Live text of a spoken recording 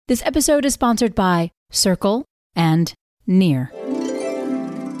This episode is sponsored by Circle and Near.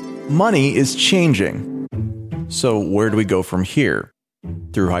 Money is changing. So where do we go from here?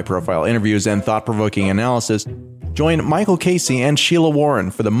 Through high-profile interviews and thought-provoking analysis, join Michael Casey and Sheila Warren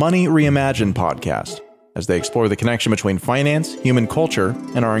for the Money Reimagined podcast as they explore the connection between finance, human culture,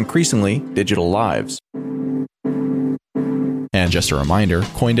 and our increasingly digital lives. And just a reminder,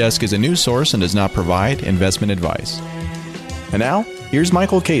 CoinDesk is a news source and does not provide investment advice. And now, here's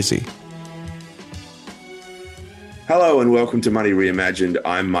Michael Casey. Hello and welcome to Money Reimagined.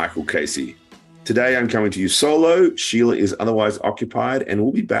 I'm Michael Casey. Today I'm coming to you solo. Sheila is otherwise occupied and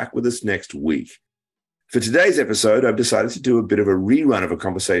will be back with us next week. For today's episode, I've decided to do a bit of a rerun of a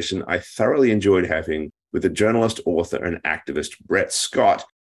conversation I thoroughly enjoyed having with the journalist, author, and activist Brett Scott,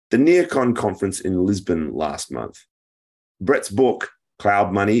 the NearCon conference in Lisbon last month. Brett's book,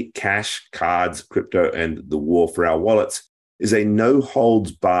 Cloud Money, Cash, Cards, Crypto, and the War for Our Wallets, is a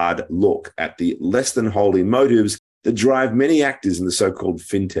no-holds-barred look at the less-than-holy motives that drive many actors in the so-called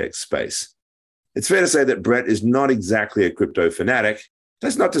fintech space. It's fair to say that Brett is not exactly a crypto fanatic.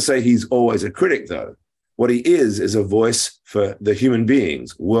 That's not to say he's always a critic, though. What he is a voice for the human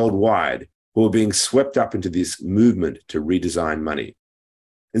beings worldwide who are being swept up into this movement to redesign money.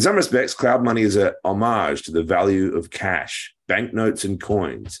 In some respects, cloud money is a homage to the value of cash, banknotes, and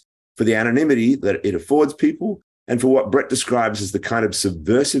coins, for the anonymity that it affords people, and for what Brett describes as the kind of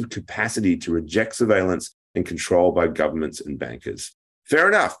subversive capacity to reject surveillance and control by governments and bankers. Fair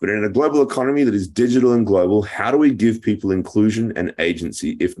enough, but in a global economy that is digital and global, how do we give people inclusion and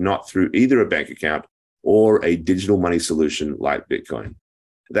agency if not through either a bank account or a digital money solution like Bitcoin?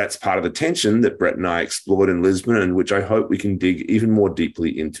 That's part of the tension that Brett and I explored in Lisbon and which I hope we can dig even more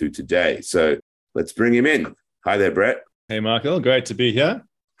deeply into today. So let's bring him in. Hi there, Brett. Hey, Michael. Great to be here.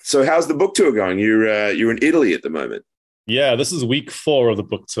 So how's the book tour going? You're in Italy at the moment. Yeah, this is week 4 of the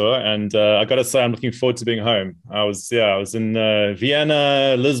book tour, and I got to say I'm looking forward to being home. I was in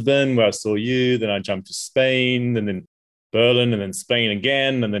Vienna, Lisbon, where I saw you. Then I jumped to Spain, and then Berlin, and then Spain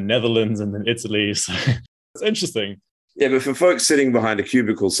again, and then Netherlands, and then Italy. So it's interesting. Yeah, but for folks sitting behind a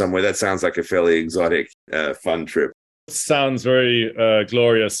cubicle somewhere, that sounds like a fairly exotic, fun trip. It sounds very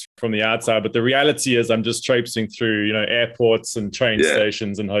glorious from the outside, but the reality is I'm just traipsing through, airports and train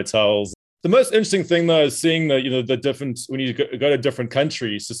stations and hotels. The most interesting thing, though, is seeing the different, when you go to different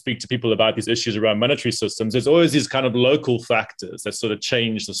countries to speak to people about these issues around monetary systems, there's always these kind of local factors that sort of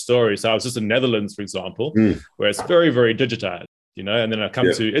change the story. So I was just in Netherlands, for example, where it's very, very digitized, and then I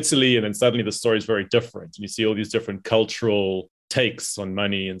come to Italy and then suddenly the story is very different. And you see all these different cultural takes on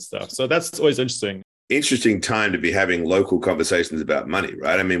money and stuff. So that's always interesting. Interesting time to be having local conversations about money,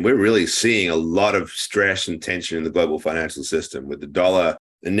 right? I mean, we're really seeing a lot of stress and tension in the global financial system with the dollar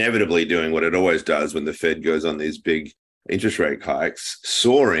inevitably doing what it always does when the Fed goes on these big interest rate hikes,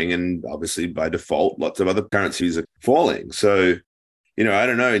 soaring, and obviously by default, lots of other currencies are falling. So, I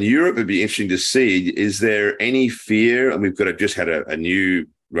don't know. In Europe, it'd be interesting to see, is there any fear? And we've just had a new,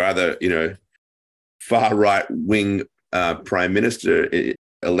 rather, far right wing prime minister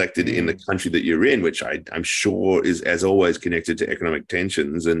elected in the country that you're in, which I'm sure is, as always, connected to economic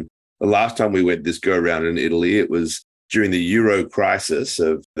tensions. And the last time we went this go around in Italy, it was during the euro crisis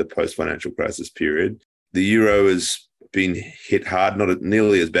of the post-financial crisis period. The euro has been hit hard, not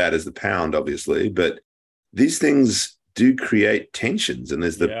nearly as bad as the pound, obviously, but these things do create tensions, and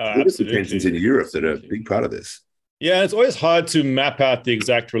there's the political tensions in Europe that are a big part of this. Yeah, it's always hard to map out the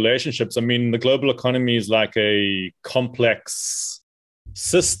exact relationships. I mean, the global economy is like a complex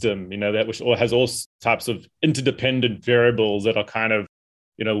system, which has all types of interdependent variables that are kind of,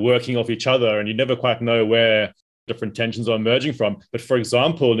 working off each other, and you never quite know where different tensions are emerging from. But for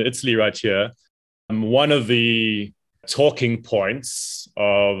example, in Italy right here, one of the talking points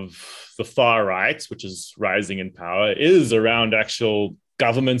of the far right, which is rising in power, is around actual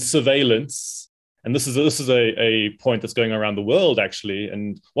government surveillance. And this is a point that's going around the world, actually.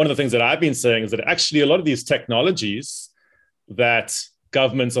 And one of the things that I've been saying is that actually a lot of these technologies that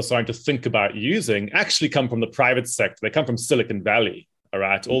governments are starting to think about using actually come from the private sector. They come from Silicon Valley, all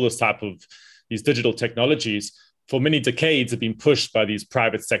right? All this type of these digital technologies for many decades have been pushed by these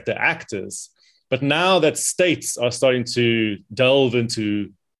private sector actors. But now that states are starting to delve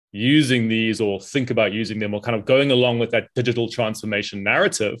into using these or think about using them or kind of going along with that digital transformation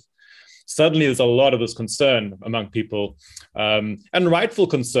narrative, suddenly there's a lot of this concern among people, and rightful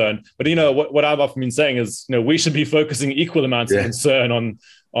concern. But, what I've often been saying is, we should be focusing equal amounts of concern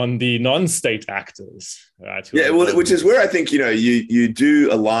on the non-state actors. Right? Which is where I think, you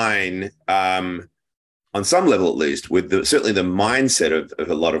do align on some level, at least, with certainly the mindset of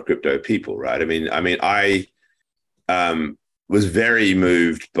a lot of crypto people, right? I mean, was very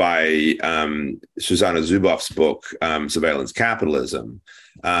moved by Shoshana Zuboff's book, Surveillance Capitalism,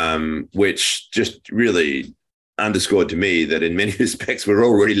 which just really underscored to me that in many respects we're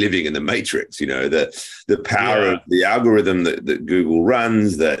already living in the matrix. The power of the algorithm that Google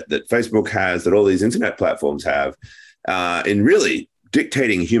runs, that Facebook has, that all these internet platforms have, in really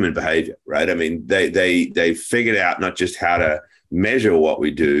dictating human behavior, right? I mean, they figured out not just how to measure what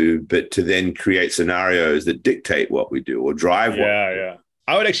we do, but to then create scenarios that dictate what we do or drive what we do.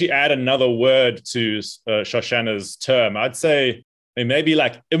 I would actually add another word to Shoshana's term. I'd say maybe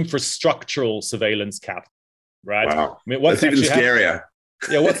like infrastructural surveillance capital. Right. Wow. I mean, that's even scarier.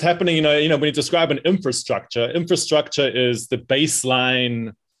 What's happening, when you describe an infrastructure is the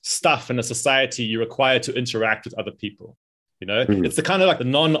baseline stuff in a society you require to interact with other people. It's the kind of like the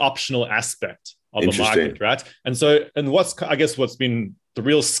non-optional aspect of the market, right? And what's been the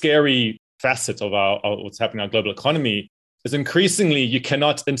real scary facet of what's happening in our global economy is increasingly you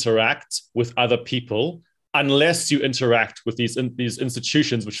cannot interact with other people unless you interact with these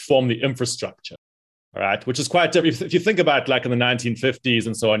institutions which form the infrastructure. All right, which is quite different. If you think about like in the 1950s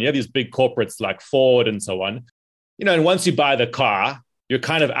and so on, you have these big corporates like Ford and so on, and once you buy the car, you're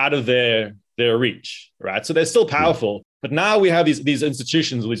kind of out of their reach, right? So they're still powerful. But now we have these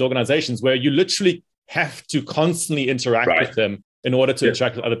institutions, these organizations where you literally have to constantly interact with them in order to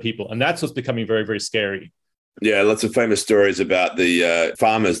interact with other people. And that's what's becoming very, very scary. Yeah, lots of famous stories about the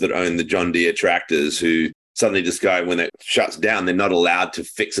farmers that own the John Deere tractors who suddenly discover when it shuts down, they're not allowed to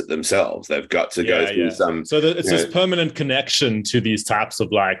fix it themselves. They've got to go through some... So it's this permanent connection to these types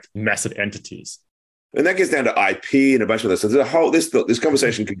of like massive entities. And that gets down to IP and a bunch of other stuff. There's a whole, this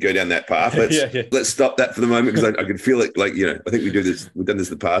conversation could go down that path. Let's stop that for the moment because I can feel it like, I think we do this, we've done this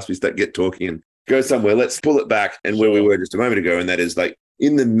in the past. We get talking and go somewhere. Let's pull it back and where we were just a moment ago. And that is like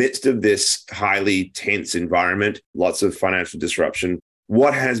in the midst of this highly tense environment, lots of financial disruption,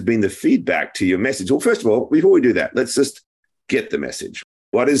 what has been the feedback to your message? Well, first of all, before we do that, let's just get the message.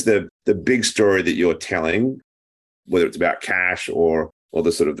 What is the big story that you're telling, whether it's about cash or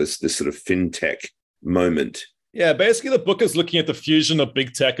the sort of this sort of fintech moment? Yeah, basically the book is looking at the fusion of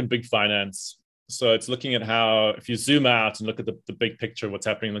big tech and big finance. So it's looking at how, if you zoom out and look at the big picture of what's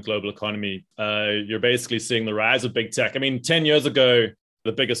happening in the global economy, you're basically seeing the rise of big tech. I mean, 10 years ago,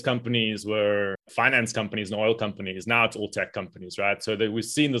 the biggest companies were finance companies and oil companies. Now it's all tech companies, right? So we've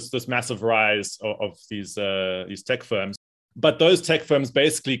seen this massive rise of these tech firms. But those tech firms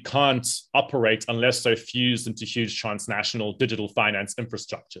basically can't operate unless they're fused into huge transnational digital finance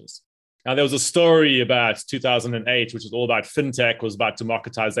infrastructures. Now, there was a story about 2008, which is all about fintech, was about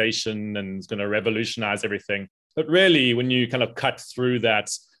democratization and it's going to revolutionize everything. But really, when you kind of cut through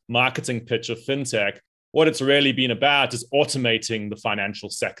that marketing pitch of fintech, what it's really been about is automating the financial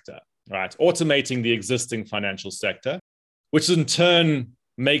sector, right? Automating the existing financial sector, which in turn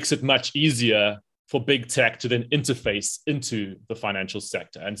makes it much easier for big tech to then interface into the financial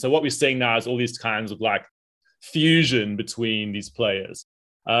sector. And so what we're seeing now is all these kinds of like fusion between these players.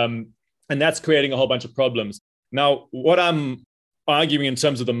 And that's creating a whole bunch of problems. Now, what I'm arguing in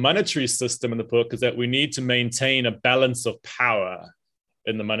terms of the monetary system in the book is that we need to maintain a balance of power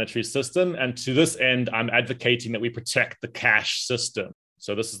in the monetary system. And to this end, I'm advocating that we protect the cash system.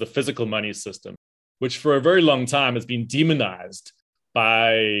 So this is the physical money system, which for a very long time has been demonized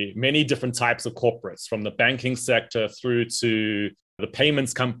by many different types of corporates, from the banking sector through to the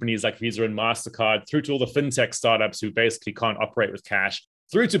payments companies like Visa and MasterCard, through to all the fintech startups who basically can't operate with cash,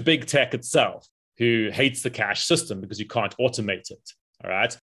 through to big tech itself, who hates the cash system because you can't automate it. All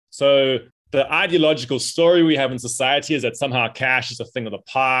right. So the ideological story we have in society is that somehow cash is a thing of the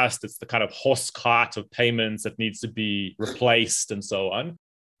past. It's the kind of horse cart of payments that needs to be replaced and so on.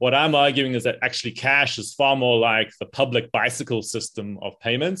 What I'm arguing is that actually cash is far more like the public bicycle system of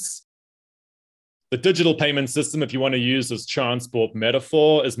payments. The digital payment system, if you want to use this transport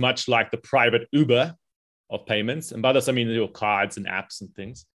metaphor, is much like the private Uber of payments. And by this, I mean your cards and apps and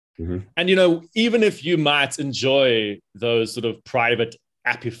things. Mm-hmm. And, even if you might enjoy those sort of private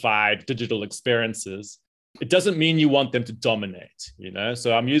appified digital experiences, it doesn't mean you want them to dominate,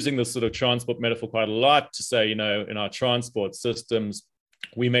 So I'm using this sort of transport metaphor quite a lot to say, in our transport systems,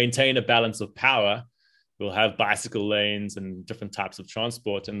 we maintain a balance of power. We'll have bicycle lanes and different types of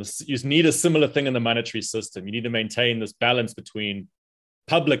transport. And you need a similar thing in the monetary system. You need to maintain this balance between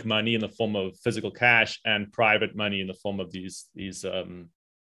public money in the form of physical cash and private money in the form of these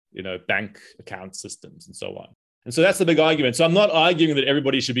bank account systems and so on. And so that's the big argument. So I'm not arguing that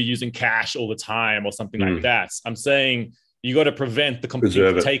everybody should be using cash all the time or something like that. I'm saying you got to prevent the complete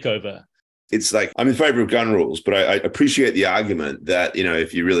takeover. It's like, I'm in favor of gun rules, but I appreciate the argument that,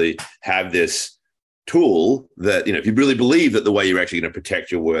 if you really have this tool that, if you really believe that the way you're actually going to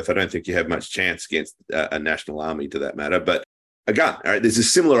protect your worth, I don't think you have much chance against a national army to that matter. But again, all right, there's a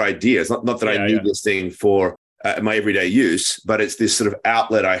similar idea. It's not that I need this thing for my everyday use, but it's this sort of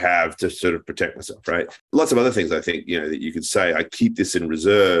outlet I have to sort of protect myself, right? Lots of other things I think, that you could say, I keep this in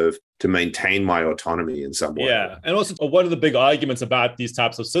reserve to maintain my autonomy in some way. Yeah. And also one of the big arguments about these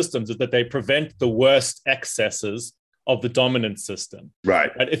types of systems is that they prevent the worst excesses of the dominant system. Right.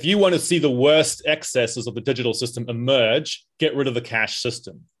 And if you want to see the worst excesses of the digital system emerge, get rid of the cash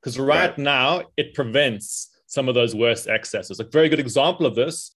system. Because right now, it prevents some of those worst excesses. A very good example of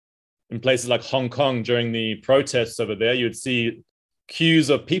this, in places like Hong Kong during the protests over there, you would see queues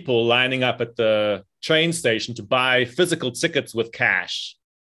of people lining up at the train station to buy physical tickets with cash.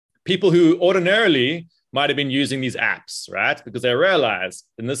 People who ordinarily might have been using these apps, right? Because they realize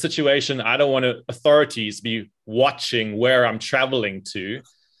in this situation, I don't want authorities be watching where I'm traveling to,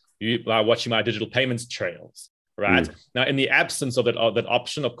 by watching my digital payments trails, right? Now, in the absence of that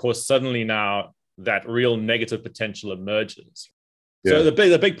option, of course, suddenly now that real negative potential emerges. Yeah. So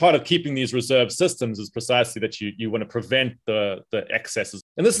the big part of keeping these reserve systems is precisely that you want to prevent the excesses.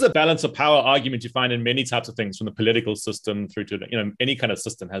 And this is a balance of power argument you find in many types of things, from the political system through to any kind of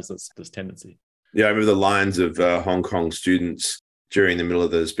system has this tendency. Yeah, I remember the lines of Hong Kong students during the middle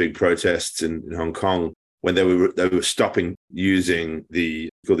of those big protests in Hong Kong when they were stopping using the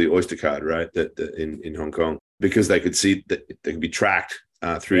Oyster card, right? That in Hong Kong, because they could see that they could be tracked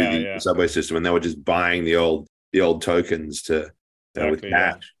through the subway system, and they were just buying the old tokens to. With cash.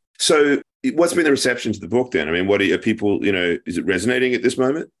 Yeah. So what's been the reception to the book then? I mean, what are people, is it resonating at this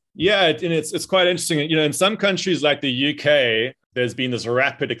moment? Yeah, and it's quite interesting. In some countries like the UK, there's been this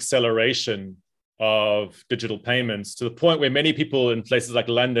rapid acceleration of digital payments to the point where many people in places like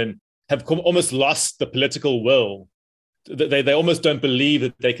London have almost lost the political will. They almost don't believe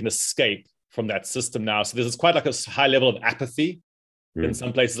that they can escape from that system now. So there's quite like a high level of apathy in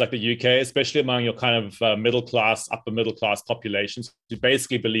some places like the UK, especially among your kind of upper middle class populations, who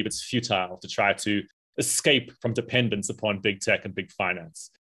basically believe it's futile to try to escape from dependence upon big tech and big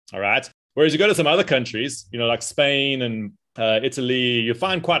finance. All right. Whereas you go to some other countries, like Spain and Italy, you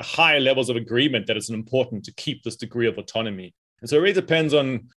find quite high levels of agreement that it's important to keep this degree of autonomy. And so it really depends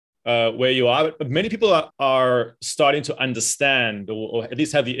on where you are. But many people are starting to understand, or at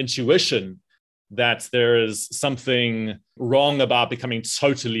least have the intuition, that there is something wrong about becoming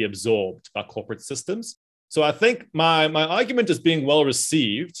totally absorbed by corporate systems. So I think my argument is being well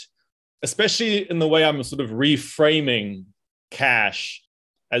received, especially in the way I'm sort of reframing cash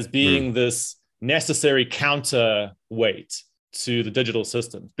as being this necessary counterweight to the digital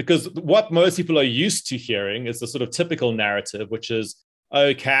systems. Because what most people are used to hearing is the sort of typical narrative, which is,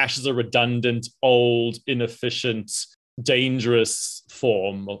 cash is a redundant, old, inefficient, dangerous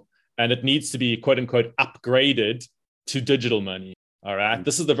form, and it needs to be, quote unquote, upgraded to digital money. All right.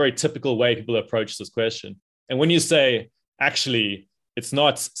 This is the very typical way people approach this question. And when you say, actually, it's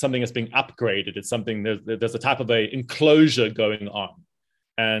not something that's being upgraded, it's something, there's a type of a enclosure going on.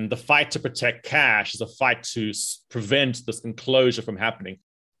 And the fight to protect cash is a fight to prevent this enclosure from happening.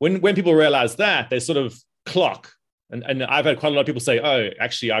 When people realize that, they sort of clock. And I've had quite a lot of people say,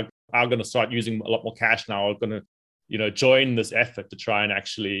 actually, I'm going to start using a lot more cash now. I'm going to, join this effort to try and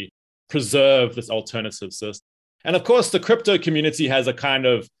actually preserve this alternative system. And of course, the crypto community has a kind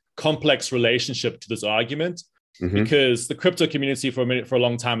of complex relationship to this argument, because the crypto community for a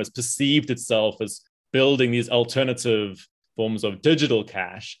long time has perceived itself as building these alternative forms of digital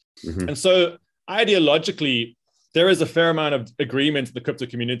cash. And so ideologically, there is a fair amount of agreement in the crypto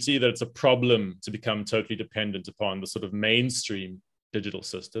community that it's a problem to become totally dependent upon the sort of mainstream digital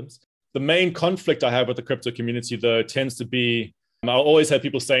systems. The main conflict I have with the crypto community, though, tends to be, I'll always have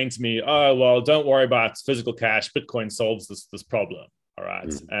people saying to me, don't worry about physical cash. Bitcoin solves this problem. All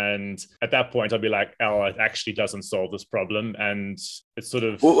right. And at that point, I'll be like, it actually doesn't solve this problem. And it's sort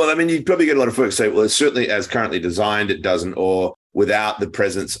of... Well, I mean, you probably get a lot of folks say, well, it's certainly as currently designed, it doesn't, or without the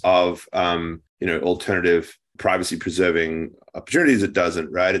presence of, alternative privacy preserving opportunities, it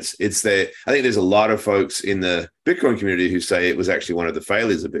doesn't, right? It's there. I think there's a lot of folks in the Bitcoin community who say it was actually one of the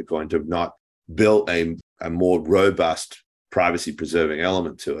failures of Bitcoin to have not built a more robust privacy preserving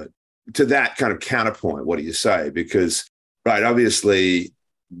element to it. To that kind of counterpoint, what do you say? Because, right, obviously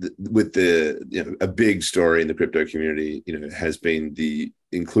with a big story in the crypto community, has been the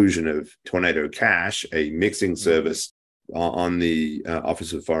inclusion of Tornado Cash, a mixing service on the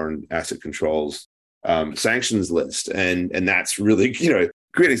Office of Foreign Asset Control's sanctions list. And that's really,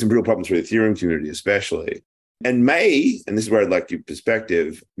 creating some real problems for the Ethereum community, especially. And and this is where I'd like your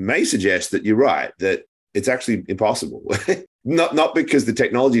perspective, may suggest that you're right, that it's actually impossible Not because the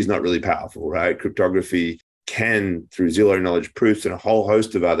technology is not really powerful, right? Cryptography can, through zero knowledge proofs and a whole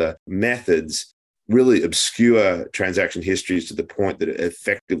host of other methods, really obscure transaction histories to the point that it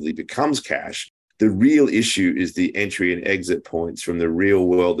effectively becomes cash. The real issue is the entry and exit points from the real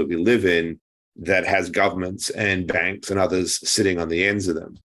world that we live in that has governments and banks and others sitting on the ends of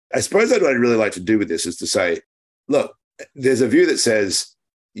them. I suppose what I'd really like to do with this is to say, look, there's a view that says,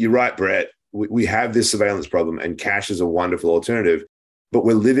 you're right, Brett, we have this surveillance problem and cash is a wonderful alternative, but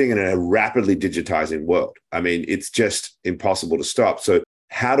we're living in a rapidly digitizing world. I mean, it's just impossible to stop. So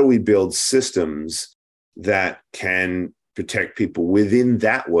how do we build systems that can protect people within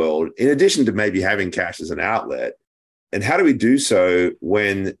that world, in addition to maybe having cash as an outlet? And how do we do so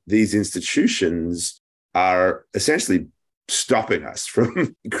when these institutions are essentially stopping us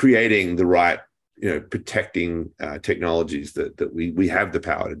from creating the right, protecting technologies that we have the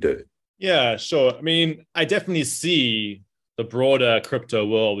power to do? Yeah, sure. I mean, I definitely see the broader crypto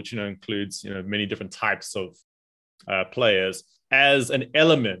world, which includes many different types of players, as an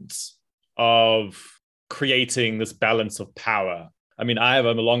element of creating this balance of power. I mean, I have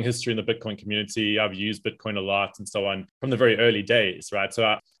a long history in the Bitcoin community. I've used Bitcoin a lot and so on from the very early days, right?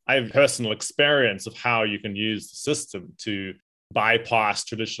 So I have personal experience of how you can use the system to bypass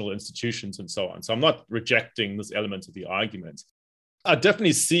traditional institutions and so on. So I'm not rejecting this element of the argument. I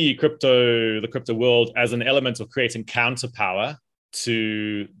definitely see the crypto world as an element of creating counterpower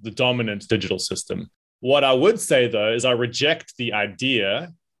to the dominant digital system. What I would say, though, is I reject the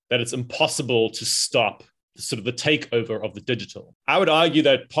idea that it's impossible to stop sort of the takeover of the digital. I would argue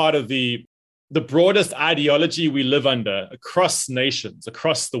that part of the broadest ideology we live under across nations,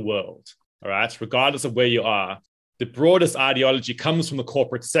 across the world, all right, regardless of where you are, the broadest ideology comes from the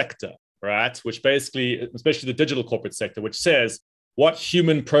corporate sector, right, which basically, especially the digital corporate sector, which says what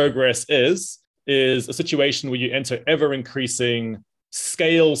human progress is a situation where you enter ever-increasing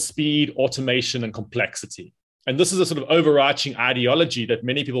scale, speed, automation, and complexity. And this is a sort of overarching ideology that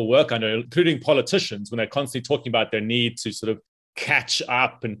many people work under, including politicians, when they're constantly talking about their need to sort of catch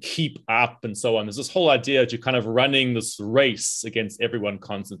up and keep up and so on. There's this whole idea that you're kind of running this race against everyone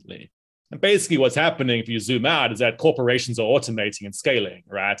constantly. And basically what's happening, if you zoom out, is that corporations are automating and scaling,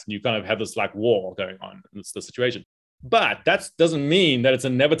 right? And you kind of have this like war going on. That's the situation. But that doesn't mean that it's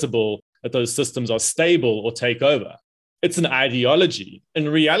inevitable that those systems are stable or take over. It's an ideology. In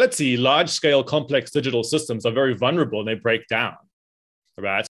reality, large-scale complex digital systems are very vulnerable and they break down,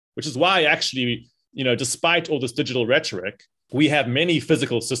 right? Which is why actually, despite all this digital rhetoric, we have many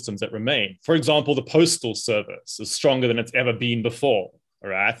physical systems that remain. For example, the postal service is stronger than it's ever been before, all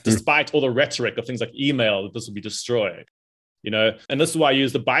right? Despite all the rhetoric of things like email, that this will be destroyed, And this is why I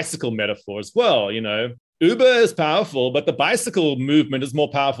use the bicycle metaphor as well, Uber is powerful, but the bicycle movement is more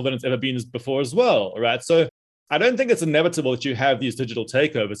powerful than it's ever been before as well, all right? So I don't think it's inevitable that you have these digital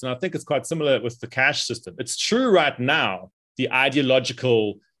takeovers. And I think it's quite similar with the cash system. It's true right now, the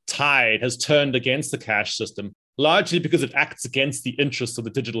ideological tide has turned against the cash system, largely because it acts against the interests of the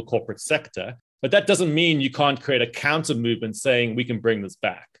digital corporate sector. But that doesn't mean you can't create a counter movement saying we can bring this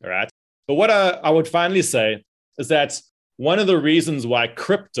back, all right? But what I would finally say is that one of the reasons why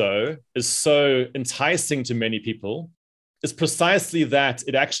crypto is so enticing to many people is precisely that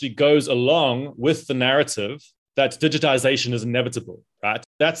it actually goes along with the narrative that digitization is inevitable, right?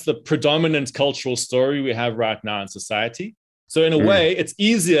 That's the predominant cultural story we have right now in society. So in a way, it's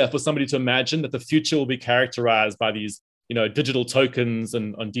easier for somebody to imagine that the future will be characterized by these, digital tokens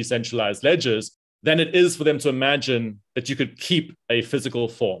and on decentralized ledgers than it is for them to imagine that you could keep a physical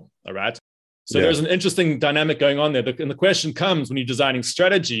form, all right? So there's an interesting dynamic going on there. And the question comes when you're designing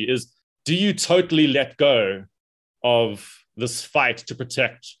strategy is, do you totally let go of this fight to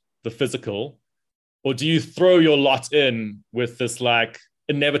protect the physical? Or do you throw your lot in with this like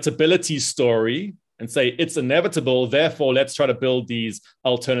inevitability story and say it's inevitable, therefore let's try to build these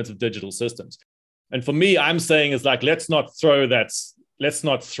alternative digital systems? And for me, I'm saying is like, let's not throw the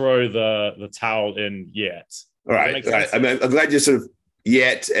towel in yet. All right. I mean, I'm glad you sort of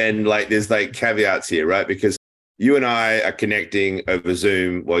yet and like there's like caveats here, right? Because you and I are connecting over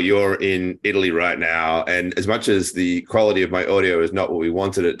Zoom while you're in Italy right now. And as much as the quality of my audio is not what we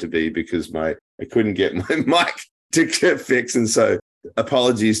wanted it to be because I couldn't get my mic to fix. And so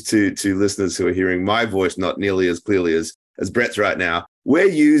apologies to listeners who are hearing my voice not nearly as clearly as Brett's right now. We're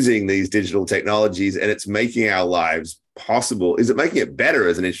using these digital technologies and it's making our lives possible. Is it making it better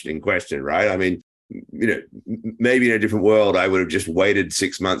is an interesting question, right? I mean, maybe in a different world, I would have just waited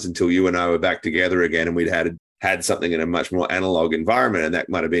 6 months until you and I were back together again and we'd had something in a much more analog environment. And that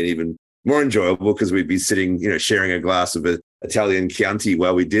might have been even more enjoyable because we'd be sitting, sharing a glass of Italian Chianti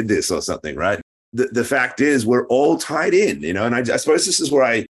while we did this or something, right? the fact is we're all tied in, and I suppose this is where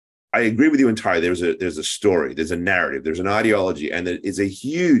I agree with you entirely. There's a story, there's a narrative, there's an ideology, and it is a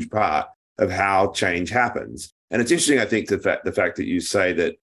huge part of how change happens. And it's interesting, I think, the fact that you say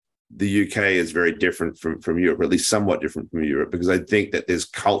that the UK is very different from Europe, or at least somewhat different from Europe, because I think that there's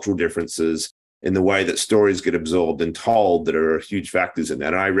cultural differences in the way that stories get absorbed and told that are huge factors in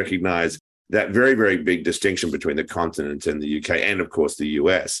that. And I recognize that very, very big distinction between the continent and the UK and, of course, the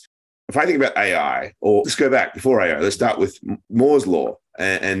US. If I think about AI, or let's go back before AI, let's start with Moore's law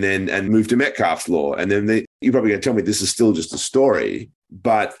and then move to Metcalfe's law. And then you're probably going to tell me this is still just a story,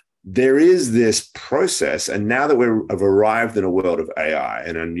 but there is this process. And now that have arrived in a world of AI,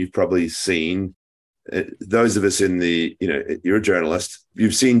 and you've probably seen, those of us you're a journalist,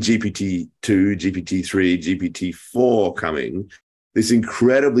 you've seen GPT-2, GPT-3, GPT-4 coming, this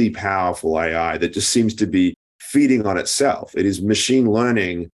incredibly powerful AI that just seems to be feeding on itself. It is machine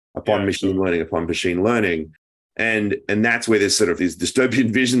learning upon machine learning upon machine learning. And that's where there's sort of these dystopian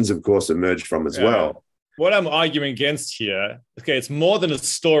visions, of course, emerged from as well. What I'm arguing against here, okay, it's more than a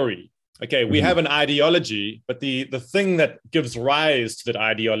story. Okay, we have an ideology, but the thing that gives rise to that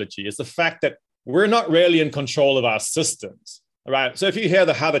ideology is the fact that we're not really in control of our systems, right? So if you hear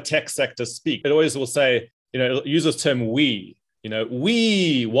how the tech sector speak, it always will say, it uses the term we.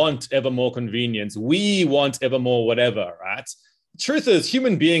 We want ever more convenience. We want ever more whatever, right? The truth is,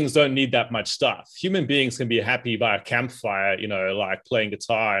 human beings don't need that much stuff. Human beings can be happy by a campfire, like playing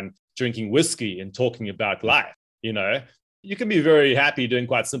guitar and drinking whiskey and talking about life. You can be very happy doing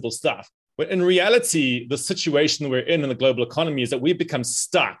quite simple stuff. But in reality, the situation we're in the global economy is that we've become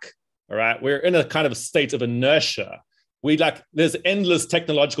stuck, all right? We're in a kind of state of inertia. There's endless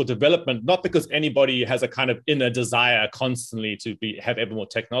technological development, not because anybody has a kind of inner desire constantly to have ever more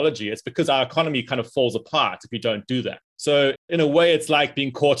technology. It's because our economy kind of falls apart if you don't do that. So in a way, it's like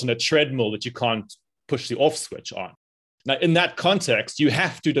being caught in a treadmill that you can't push the off switch on. Now, in that context, you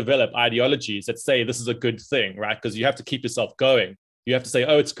have to develop ideologies that say this is a good thing, right? Because you have to keep yourself going. You have to say,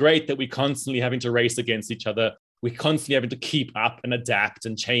 oh, it's great that we're constantly having to race against each other. We're constantly having to keep up and adapt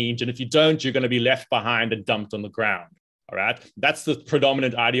and change. And if you don't, you're going to be left behind and dumped on the ground. All right. That's the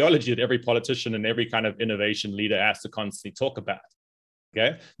predominant ideology that every politician and every kind of innovation leader has to constantly talk about.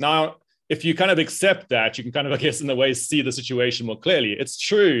 Okay. Now, if you kind of accept that, you can kind of, I guess, in a way, see the situation more clearly. It's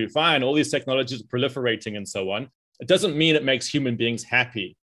true. Fine. All these technologies are proliferating and so on. It doesn't mean it makes human beings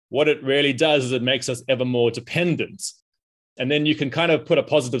happy. What it really does is it makes us ever more dependent. And then you can kind of put a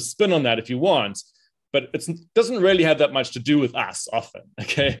positive spin on that if you want, but it doesn't really have that much to do with us often.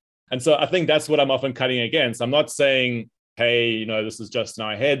 Okay. And so I think that's what I'm often cutting against. I'm not saying, hey, this is just in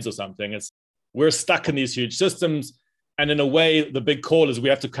our heads or something. We're stuck in these huge systems. And in a way, the big call is we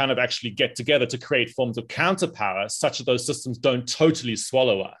have to kind of actually get together to create forms of counterpower such that those systems don't totally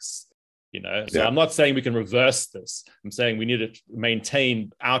swallow us. So I'm not saying we can reverse this. I'm saying we need to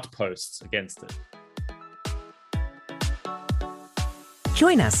maintain outposts against it.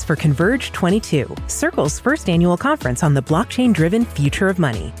 Join us for Converge 22, Circle's first annual conference on the blockchain-driven future of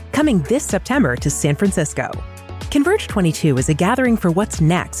money, coming this September to San Francisco. Converge 22 is a gathering for what's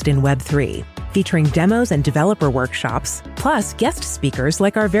next in Web3, featuring demos and developer workshops, plus guest speakers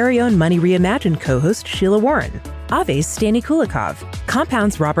like our very own Money Reimagined co-host Sheila Warren, Aave's Stani Kulikov,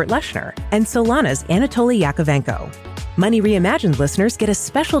 Compound's Robert Leshner, and Solana's Anatoly Yakovenko. Money Reimagined listeners get a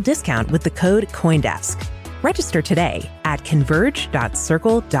special discount with the code COINDESK. Register today at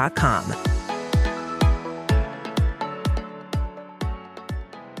converge.circle.com.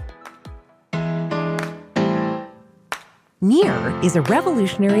 Near is a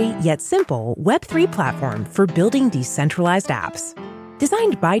revolutionary yet simple Web3 platform for building decentralized apps.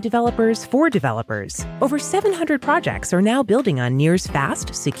 Designed by developers for developers, over 700 projects are now building on Near's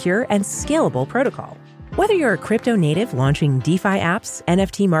fast, secure, and scalable protocol. Whether you're a crypto native launching DeFi apps,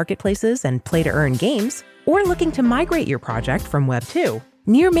 NFT marketplaces, and play-to-earn games, or looking to migrate your project from Web 2,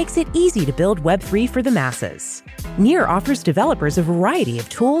 Near makes it easy to build Web3 for the masses. Near offers developers a variety of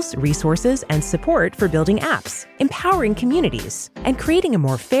tools, resources, and support for building apps, empowering communities, and creating a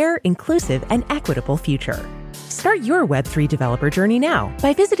more fair, inclusive, and equitable future. Start your Web3 developer journey now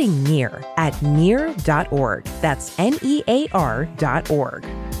by visiting Near at near.org. That's NEAR.org.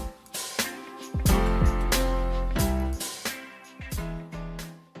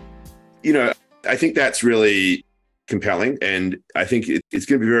 I think that's really compelling. And I think it's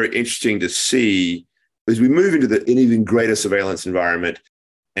going to be very interesting to see as we move into an even greater surveillance environment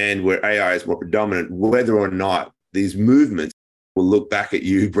and where AI is more predominant, whether or not these movements will look back at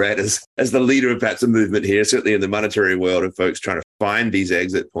you, Brett, as the leader of perhaps a movement here, certainly in the monetary world of folks trying to find these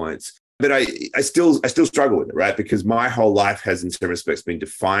exit points. But I still struggle with it, right? Because my whole life has in some respects been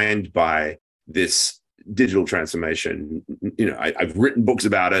defined by this digital transformation. I've written books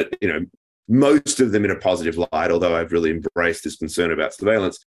about it, most of them in a positive light, although I've really embraced this concern about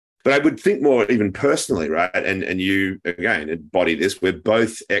surveillance. But I would think more even personally, right? And you, again, embody this. We're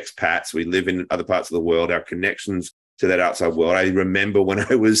both expats. We live in other parts of the world. Our connections to that outside world. I remember when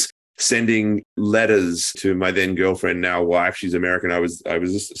I was sending letters to my then girlfriend, now wife. She's American. I was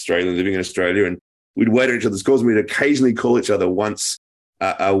Australian, living in Australia. And we'd wait at each other's calls, and we'd occasionally call each other once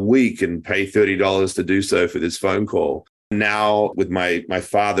a week and pay $30 to do so for this phone call. Now, with my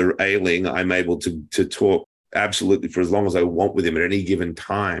father ailing, I'm able to talk absolutely for as long as I want with him at any given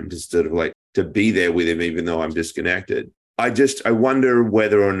time, to sort of like to be there with him, even though I'm disconnected. I wonder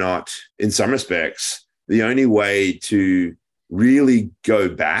whether or not, in some respects, the only way to really go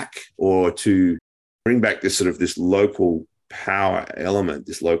back or to bring back this sort of this local power element,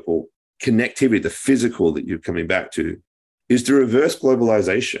 this local connectivity, the physical that you're coming back to, is to reverse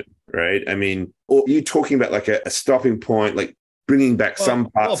globalization, right? I mean, or are you talking about like a stopping point, like bringing back some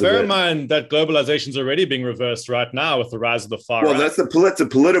parts of it? Bear in mind that globalization is already being reversed right now with the rise of the far right. Well, that's a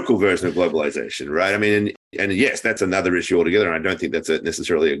political version of globalization, right? I mean, and yes, that's another issue altogether. And I don't think that's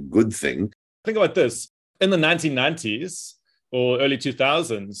necessarily a good thing. Think about this. In the 1990s or early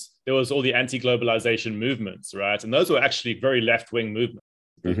 2000s, there was all the anti-globalization movements, right? And those were actually very left-wing movements.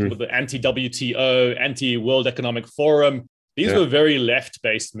 Mm-hmm. With the anti-WTO, anti-World Economic Forum. These were very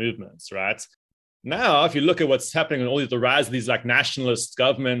left-based movements, right? Now, if you look at what's happening and the rise of these like nationalist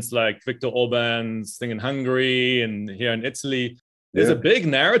governments like Viktor Orban's thing in Hungary and here in Italy, there's a big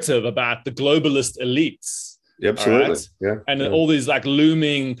narrative about the globalist elites. Absolutely. Right? Yeah. And all these like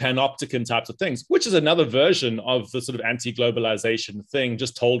looming panopticon types of things, which is another version of the sort of anti-globalization thing,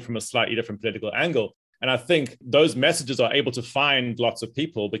 just told from a slightly different political angle. And I think those messages are able to find lots of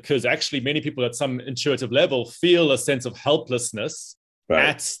people because actually many people at some intuitive level feel a sense of helplessness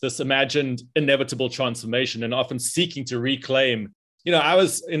at this imagined inevitable transformation and often seeking to reclaim. I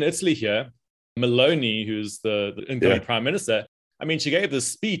was in Italy here, Meloni, who's the incoming prime minister. I mean, she gave this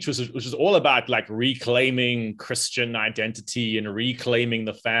speech, which is all about like reclaiming Christian identity and reclaiming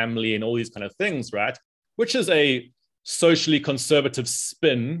the family and all these kind of things, right? Which is a socially conservative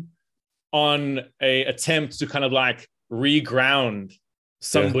spin on a attempt to kind of like reground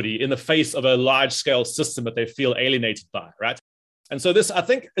somebody in the face of a large scale system that they feel alienated by, right? And so this, I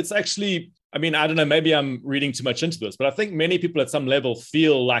think it's actually, I mean, I don't know, maybe I'm reading too much into this, but I think many people at some level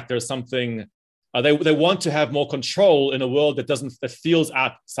feel like there's something, they want to have more control in a world that feels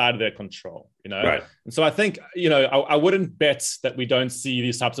outside of their control, Right. And so I think, I wouldn't bet that we don't see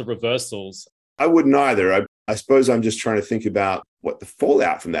these types of reversals. I wouldn't either. I suppose I'm just trying to think about what the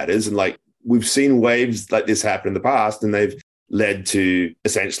fallout from that is. And like, we've seen waves like this happen in the past, and they've led to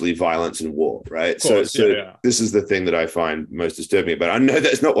essentially violence and war, right? Course, so this is the thing that I find most disturbing. But I know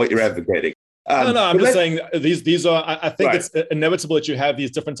that's not what you're advocating. No, I'm just saying these are, I think it's inevitable that you have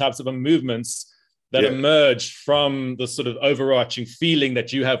these different types of movements that emerge from the sort of overarching feeling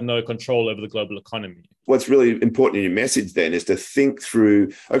that you have no control over the global economy. What's really important in your message then is to think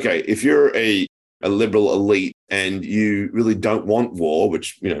through, okay, if you're a liberal elite and you really don't want war,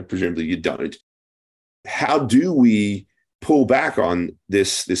 which, presumably you don't, how do we pull back on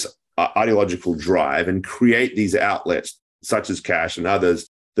this ideological drive and create these outlets such as cash and others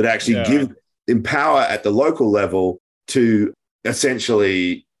that actually empower at the local level to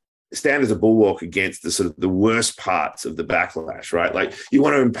essentially stand as a bulwark against the sort of the worst parts of the backlash, right? Like you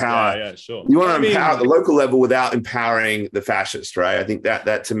want to empower, you want to empower at the local level without empowering the fascist, right? I think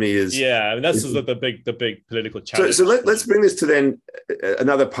that to me is that's the big political challenge. So let's bring this to then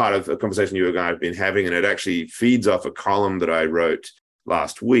another part of a conversation you and I have been having, and it actually feeds off a column that I wrote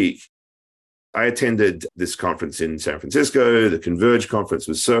last week. I attended this conference in San Francisco, the Converge conference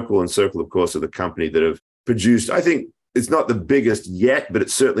with Circle, and Circle, of course, are the company that have produced, I think, it's not the biggest yet, but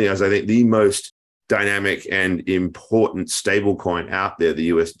it certainly is, I think, the most dynamic and important stablecoin out there,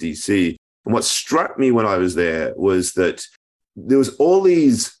 the USDC. And what struck me when I was there was that there was all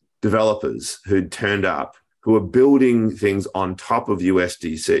these developers who'd turned up who were building things on top of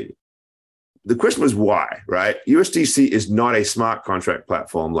USDC. The question was why, right? USDC is not a smart contract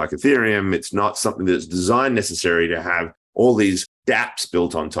platform like Ethereum. It's not something that's designed necessarily to have all these dApps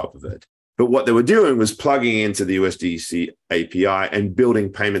built on top of it. But what they were doing was plugging into the USDC API and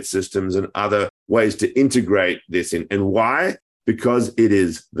building payment systems and other ways to integrate this in. And why? Because it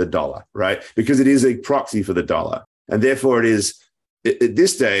is the dollar, right? Because it is a proxy for the dollar. And therefore it is, at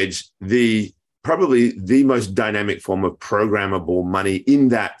this stage, probably the most dynamic form of programmable money in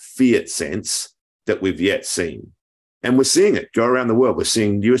that fiat sense that we've yet seen. And we're seeing it go around the world. We're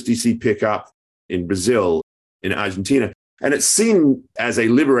seeing USDC pick up in Brazil, in Argentina. And it's seen as a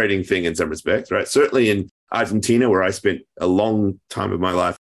liberating thing in some respects, right? Certainly in Argentina, where I spent a long time of my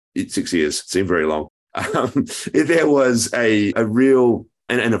life, 6 years, seemed very long. There was a real,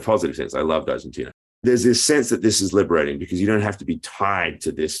 and a positive sense. I loved Argentina. There's this sense that this is liberating because you don't have to be tied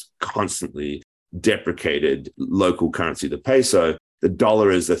to this constantly deprecated local currency, the peso. The dollar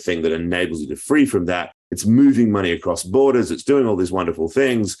is the thing that enables you to free from that. It's moving money across borders. It's doing all these wonderful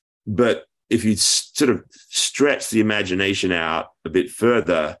things. But if you sort of stretch the imagination out a bit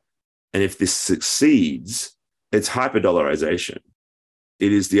further, and if this succeeds, it's hyperdollarization.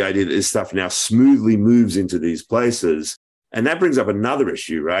 It is the idea that this stuff now smoothly moves into these places. And that brings up another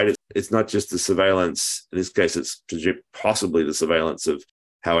issue, right? It's not just the surveillance. In this case, it's possibly the surveillance of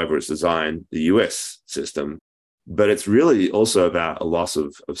however it's designed, the US system. But it's really also about a loss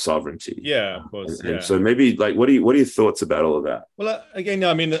of sovereignty. Yeah, of course. And so maybe like, what are your thoughts about all of that? Well, again,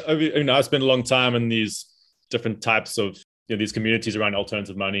 I mean, I've spent a long time in these different types of, these communities around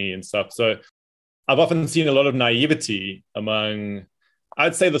alternative money and stuff. So I've often seen a lot of naivety among,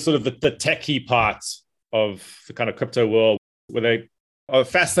 I'd say, the sort of the techie part of the kind of crypto world, where they are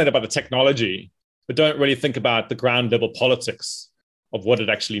fascinated by the technology, but don't really think about the ground level politics of what it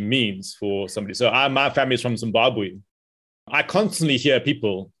actually means for somebody. So my family is from Zimbabwe. I constantly hear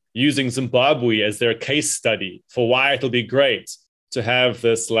people using Zimbabwe as their case study for why it'll be great to have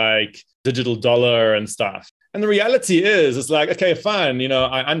this like digital dollar and stuff. And the reality is, it's like, okay, fine.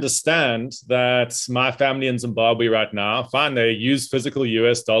 I understand that my family in Zimbabwe right now, fine, they use physical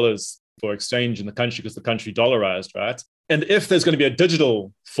US dollars for exchange in the country because the country dollarized, right? And if there's going to be a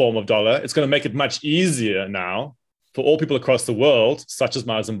digital form of dollar, it's going to make it much easier now for all people across the world, such as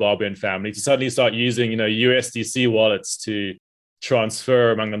my Zimbabwean family, to suddenly start using, USDC wallets to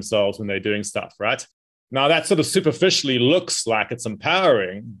transfer among themselves when they're doing stuff, right? Now, that sort of superficially looks like it's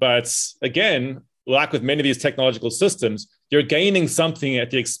empowering, but again, like with many of these technological systems, you're gaining something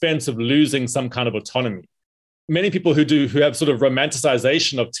at the expense of losing some kind of autonomy. Many people who have sort of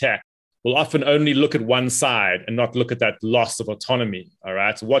romanticization of tech will often only look at one side and not look at that loss of autonomy. All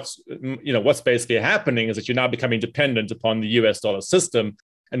right. So what's basically happening is that you're now becoming dependent upon the US dollar system,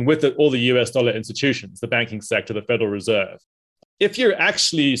 and with it, all the US dollar institutions, the banking sector, the Federal Reserve. If you're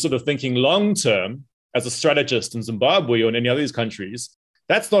actually sort of thinking long term as a strategist in Zimbabwe or in any other of these countries,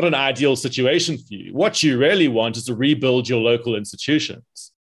 that's not an ideal situation for you. What you really want is to rebuild your local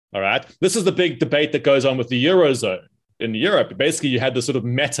institutions. All right. This is the big debate that goes on with the Eurozone. In Europe, basically, you had this sort of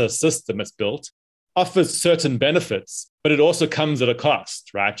meta system that's built, offers certain benefits, but it also comes at a cost,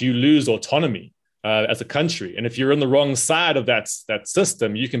 right? You lose autonomy as a country. And if you're on the wrong side of that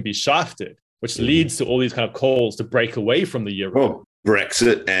system, you can be shafted, which leads to all these kind of calls to break away from the euro. Oh,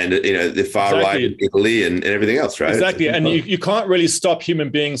 Brexit and the far right in Italy and everything else, right? Exactly. And you can't really stop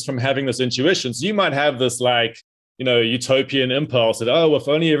human beings from having this intuition. So you might have this like, utopian impulse that, if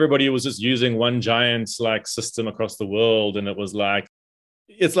only everybody was just using one giant like system across the world. And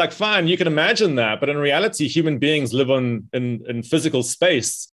it's like, fine, you can imagine that. But in reality, human beings live in physical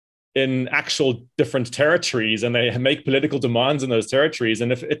space in actual different territories, and they make political demands in those territories.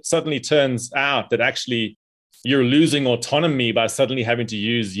 And if it suddenly turns out that actually you're losing autonomy by suddenly having to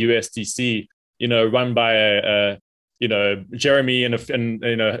use USDC, run by Jeremy and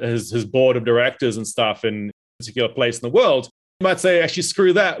his board of directors and stuff in particular place in the world, you might say, actually,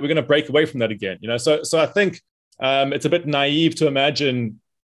 screw that. We're going to break away from that again. So I think it's a bit naive to imagine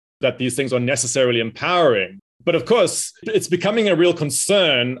that these things are necessarily empowering. But of course, it's becoming a real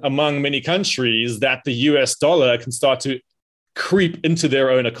concern among many countries that the US dollar can start to creep into their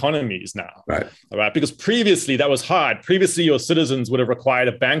own economies now. Right. All right. Because previously that was hard. Previously, your citizens would have required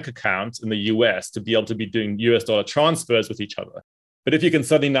a bank account in the US to be able to be doing US dollar transfers with each other. But if you can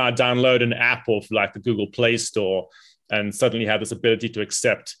suddenly now download an app off like the Google Play Store and suddenly have this ability to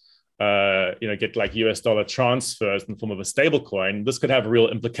accept, get like US dollar transfers in the form of a stable coin, this could have real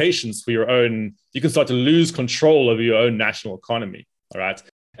implications for your own. You can start to lose control over your own national economy. All right.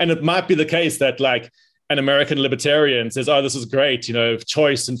 And it might be the case that like an American libertarian says, this is great,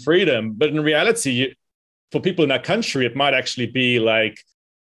 choice and freedom. But in reality, for people in that country, it might actually be like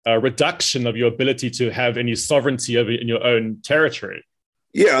a reduction of your ability to have any sovereignty over in your own territory.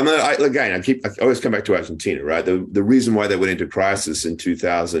 Yeah, I always come back to Argentina, right? The reason why they went into crisis in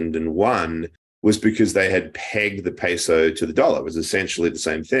 2001 was because they had pegged the peso to the dollar. It was essentially the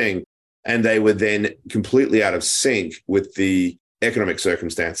same thing. And they were then completely out of sync with the economic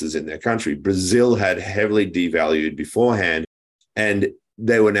circumstances in their country. Brazil had heavily devalued beforehand, and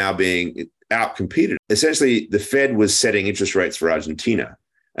they were now being outcompeted. Essentially, the Fed was setting interest rates for Argentina.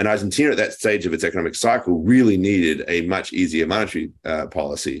 And Argentina, at that stage of its economic cycle, really needed a much easier monetary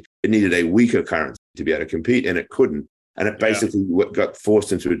policy. It needed a weaker currency to be able to compete, and it couldn't. and it basically got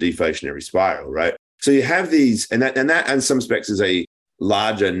forced into a deflationary spiral, right? So you have these, and that in some respects is a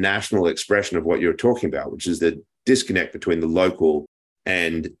larger national expression of what you're talking about, which is the disconnect between the local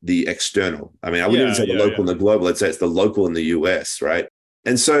and the external. I mean, I wouldn't even say the local and the global. I'd say it's the local in the US, right?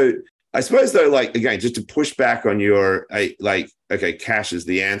 And so I suppose, though, like, again, just to push back on your, okay, cash is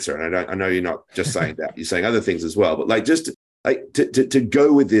the answer. And I know you're not just saying that, you're saying other things as well. But like, just like to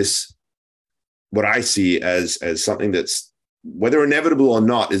go with this, what I see as something that's, whether inevitable or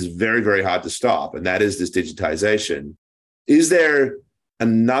not, is very, very hard to stop. And that is this digitization. Is there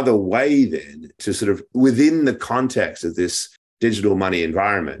another way then to sort of, within the context of this digital money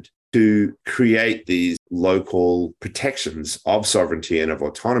environment, to create these local protections of sovereignty and of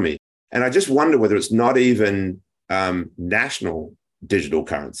autonomy? And I just wonder whether it's not even national digital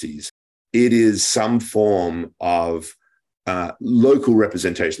currencies. It is some form of local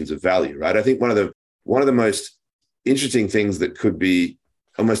representations of value, right? I think one of the most interesting things that could be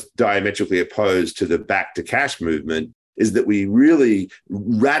almost diametrically opposed to the back to cash movement is that we really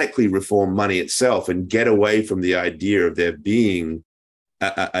radically reform money itself and get away from the idea of there being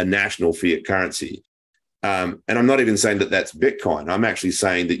a national fiat currency. And I'm not even saying that that's Bitcoin. I'm actually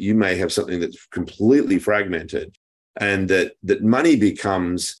saying that you may have something that's completely fragmented, and that money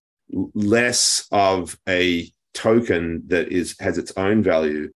becomes less of a token that has its own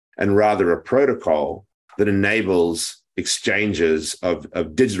value and rather a protocol that enables exchanges of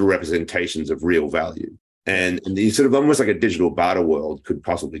digital representations of real value. And the sort of almost like a digital barter world could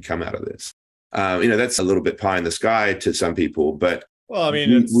possibly come out of this. That's a little bit pie in the sky to some people, but well, I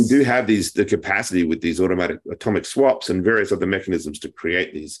mean, we do have the capacity with these automatic atomic swaps and various other mechanisms to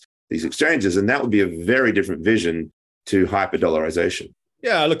create these exchanges, and that would be a very different vision to hyper-dollarization.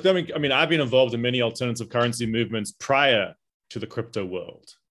 Yeah, look, I mean, I've been involved in many alternative currency movements prior to the crypto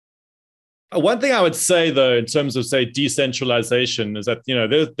world. One thing I would say, though, in terms of, say, decentralization, is that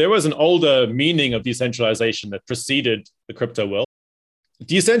there was an older meaning of decentralization that preceded the crypto world.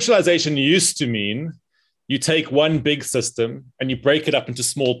 Decentralization used to mean you take one big system and you break it up into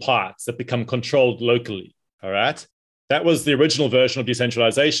small parts that become controlled locally, all right? That was the original version of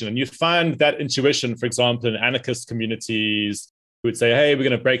decentralization. And you find that intuition, for example, in anarchist communities who would say, hey, we're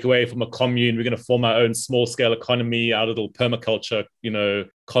going to break away from a commune. We're going to form our own small-scale economy, our little permaculture,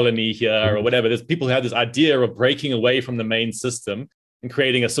 colony here or whatever. There's people who have this idea of breaking away from the main system and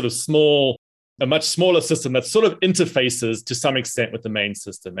creating a sort of a much smaller system that sort of interfaces to some extent with the main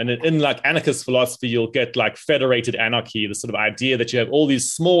system. And in like anarchist philosophy, you'll get like federated anarchy, the sort of idea that you have all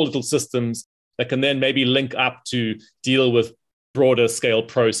these small little systems that can then maybe link up to deal with broader scale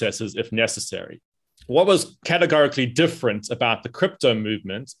processes if necessary. What was categorically different about the crypto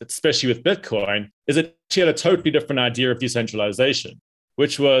movement, especially with Bitcoin, is it had a totally different idea of decentralization,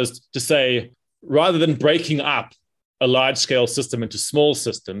 which was to say, rather than breaking up a large-scale system into small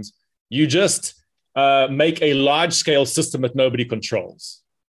systems, you just make a large-scale system that nobody controls.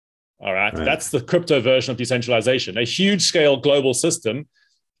 All right? That's the crypto version of decentralization, a huge-scale global system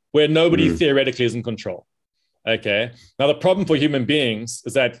where nobody theoretically is in control. Okay? Now, the problem for human beings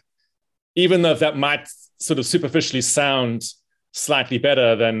is that even though that might sort of superficially sound slightly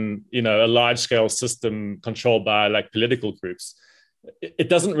better than, a large-scale system controlled by like political groups, it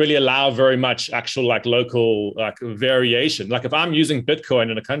doesn't really allow very much actual like local like variation. Like if I'm using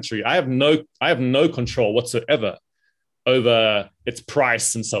Bitcoin in a country, I have no control whatsoever over its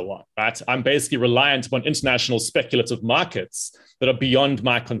price and so on, right? I'm basically reliant upon international speculative markets that are beyond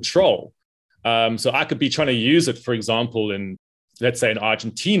my control. So I could be trying to use it, for example, let's say in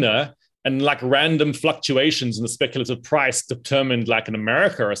Argentina, and like random fluctuations in the speculative price determined like in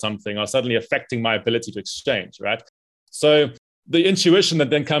America or something are suddenly affecting my ability to exchange, right? So the intuition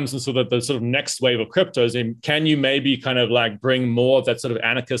that then comes in sort of the sort of next wave of cryptos, can you maybe kind of like bring more of that sort of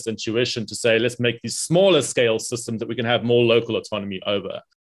anarchist intuition to say, let's make these smaller scale systems that we can have more local autonomy over?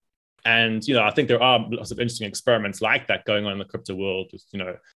 And, I think there are lots of interesting experiments like that going on in the crypto world, with,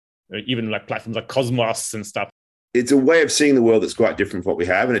 even like platforms like Cosmos and stuff. It's a way of seeing the world that's quite different from what we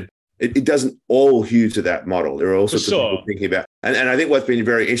have. And it doesn't all hew to that model. There are also people thinking about, and I think what's been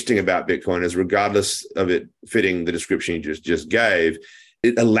very interesting about Bitcoin is, regardless of it fitting the description you just gave,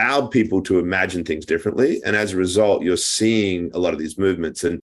 it allowed people to imagine things differently. And as a result, you're seeing a lot of these movements.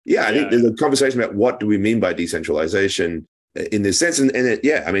 And I think there's a conversation about what do we mean by decentralization in this sense.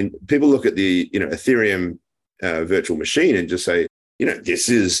 People look at the, Ethereum virtual machine and just say, this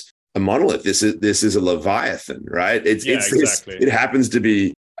is a monolith. This is a Leviathan, right? Exactly. It happens to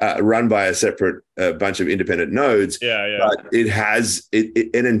be run by a separate bunch of independent nodes. But it has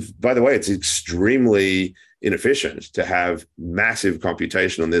and by the way, it's extremely inefficient to have massive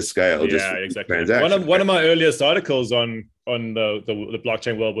computation on this scale. Yeah, exactly. One of my earliest articles on the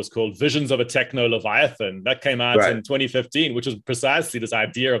blockchain world was called Visions of a Techno Leviathan. That came out in 2015, which was precisely this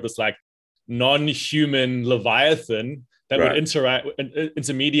idea of this like non-human Leviathan that would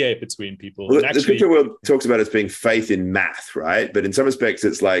intermediate between people. Well, the crypto world talks about it as being faith in math, right? But in some respects,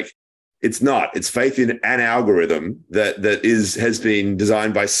 it's like, it's not. It's faith in an algorithm that has been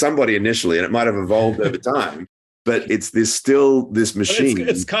designed by somebody initially, and it might have evolved over time. But it's this machine.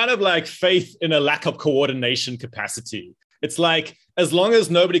 It's kind of like faith in a lack of coordination capacity. It's like, as long as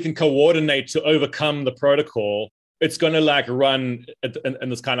nobody can coordinate to overcome the protocol, it's going to like run in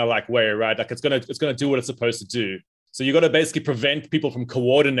this kind of like way, right? Like it's going to do what it's supposed to do. So you got to basically prevent people from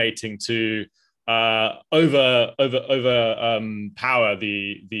coordinating to over power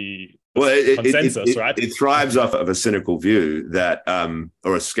the consensus, right? It thrives off of a cynical view that,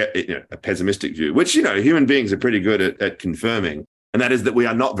 or a pessimistic view, which, human beings are pretty good at confirming. And that is that we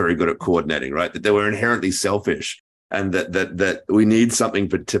are not very good at coordinating, right? That we're inherently selfish, and that we need something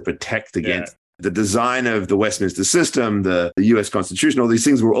to protect against. The design of the Westminster system, the US Constitution, all these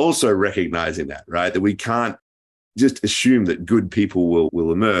things, we're also recognizing that, right? That we can't just assume that good people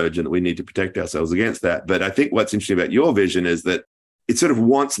will emerge, and that we need to protect ourselves against that. But I think what's interesting about your vision is that it sort of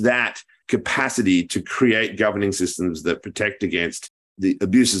wants that capacity to create governing systems that protect against the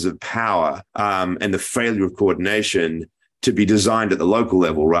abuses of power and the failure of coordination to be designed at the local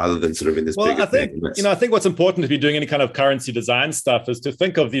level rather than sort of in this bigger thing. I think what's important if you're doing any kind of currency design stuff is to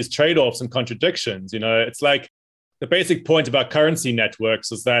think of these trade-offs and contradictions. It's like the basic point about currency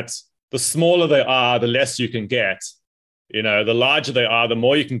networks is that the smaller they are, the less you can get. The larger they are, the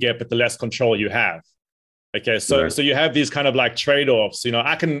more you can get, but the less control you have. Okay, so you have these kind of like trade-offs.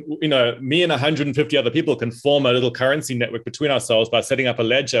 I can, me and 150 other people can form a little currency network between ourselves by setting up a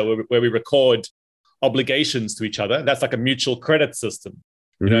ledger where we record obligations to each other. That's like a mutual credit system.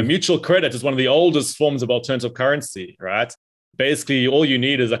 Mm-hmm. Mutual credit is one of the oldest forms of alternative currency, right? Basically, all you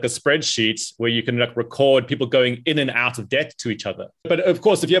need is like a spreadsheet where you can like record people going in and out of debt to each other. But of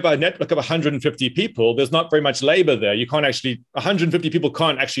course, if you have a network of 150 people, there's not very much labor there. 150 people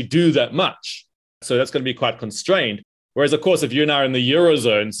can't actually do that much. So that's going to be quite constrained. Whereas, of course, if you're now in the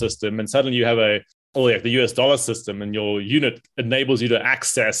Eurozone system and suddenly you have the US dollar system and your unit enables you to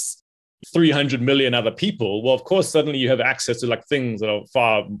access 300 million other people, well, of course, suddenly you have access to like things that are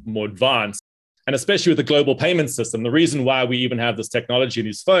far more advanced. And especially with the global payment system, the reason why we even have this technology in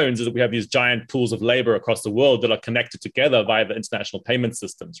these phones is that we have these giant pools of labor across the world that are connected together via the international payment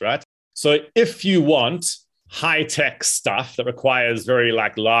systems, right? So if you want high-tech stuff that requires very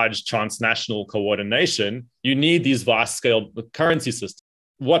like large transnational coordination, you need these vast-scale currency systems.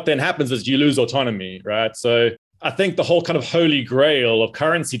 What then happens is you lose autonomy, right? So I think the whole kind of holy grail of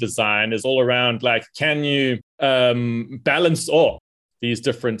currency design is all around like, can you balance off these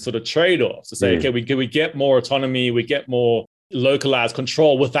different sort of trade-offs to say, okay, we get more autonomy, we get more localized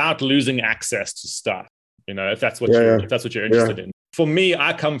control without losing access to stuff, if that's what you're interested in. For me,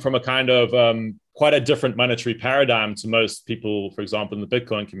 I come from a kind of quite a different monetary paradigm to most people, for example, in the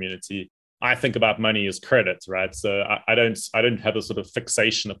Bitcoin community. I think about money as credit, right? So I don't have a sort of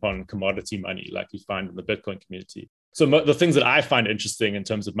fixation upon commodity money like you find in the Bitcoin community. So the things that I find interesting in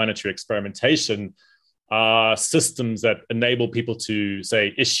terms of monetary experimentation are systems that enable people to,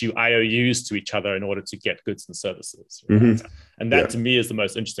 say, issue IOUs to each other in order to get goods and services. Right? Mm-hmm. And that to me is the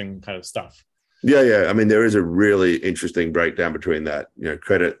most interesting kind of stuff. Yeah. I mean, there is a really interesting breakdown between that,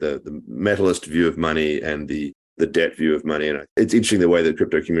 credit, the metalist view of money and the debt view of money. And it's interesting the way the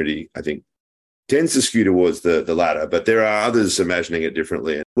crypto community, I think, tends to skew towards the latter, but there are others imagining it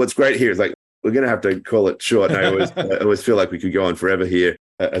differently. And what's great here is like, we're going to have to call it short. And I always feel like we could go on forever here.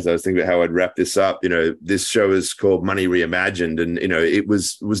 As I was thinking about how I'd wrap this up, this show is called Money Reimagined. And, it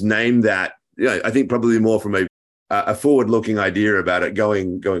was named that, I think probably more from a forward-looking idea about it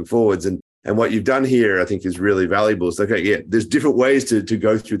going forwards. And what you've done here, I think, is really valuable. It's like, okay, there's different ways to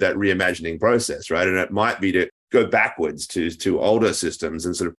go through that reimagining process, right? And it might be to go backwards to older systems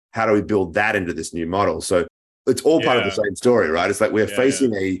and sort of how do we build that into this new model? So it's all part of the same story, right? It's like we're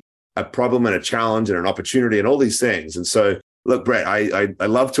facing a problem and a challenge and an opportunity and all these things. And so, look, Brett, I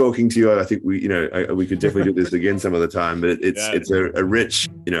love talking to you. I think we could definitely do this again some other time, but it's a rich,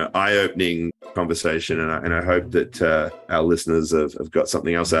 eye-opening conversation. And I hope that our listeners have got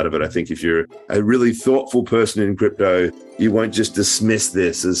something else out of it. I think if you're a really thoughtful person in crypto, you won't just dismiss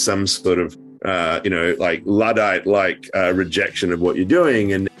this as some sort of, like Luddite-like rejection of what you're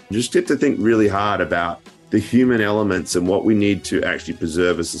doing, and just get to think really hard about the human elements and what we need to actually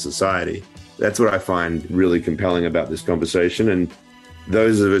preserve as a society. That's what I find really compelling about this conversation. And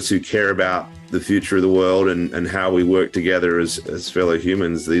those of us who care about the future of the world and how we work together as fellow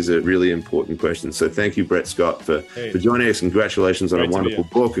humans, these are really important questions. So thank you, Brett Scott, for joining us. Congratulations on a wonderful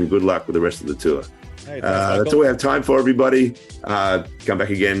book, and good luck with the rest of the tour. Hey, that's all we have time for, everybody. Come back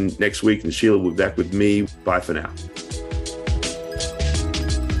again next week, and Sheila will be back with me. Bye for now.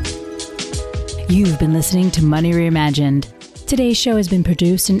 You've been listening to Money Reimagined. Today's show has been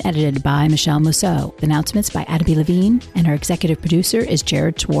produced and edited by Michelle Mousseau. Announcements by Adaby Levine, and our executive producer is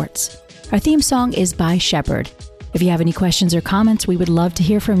Jared Schwartz. Our theme song is by Shepherd. If you have any questions or comments, we would love to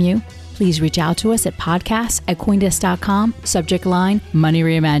hear from you. Please reach out to us at podcasts@coindesk.com, subject line Money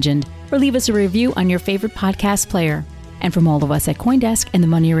Reimagined, or leave us a review on your favorite podcast player. And from all of us at CoinDesk and the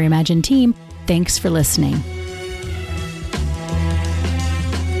Money Reimagined team, thanks for listening.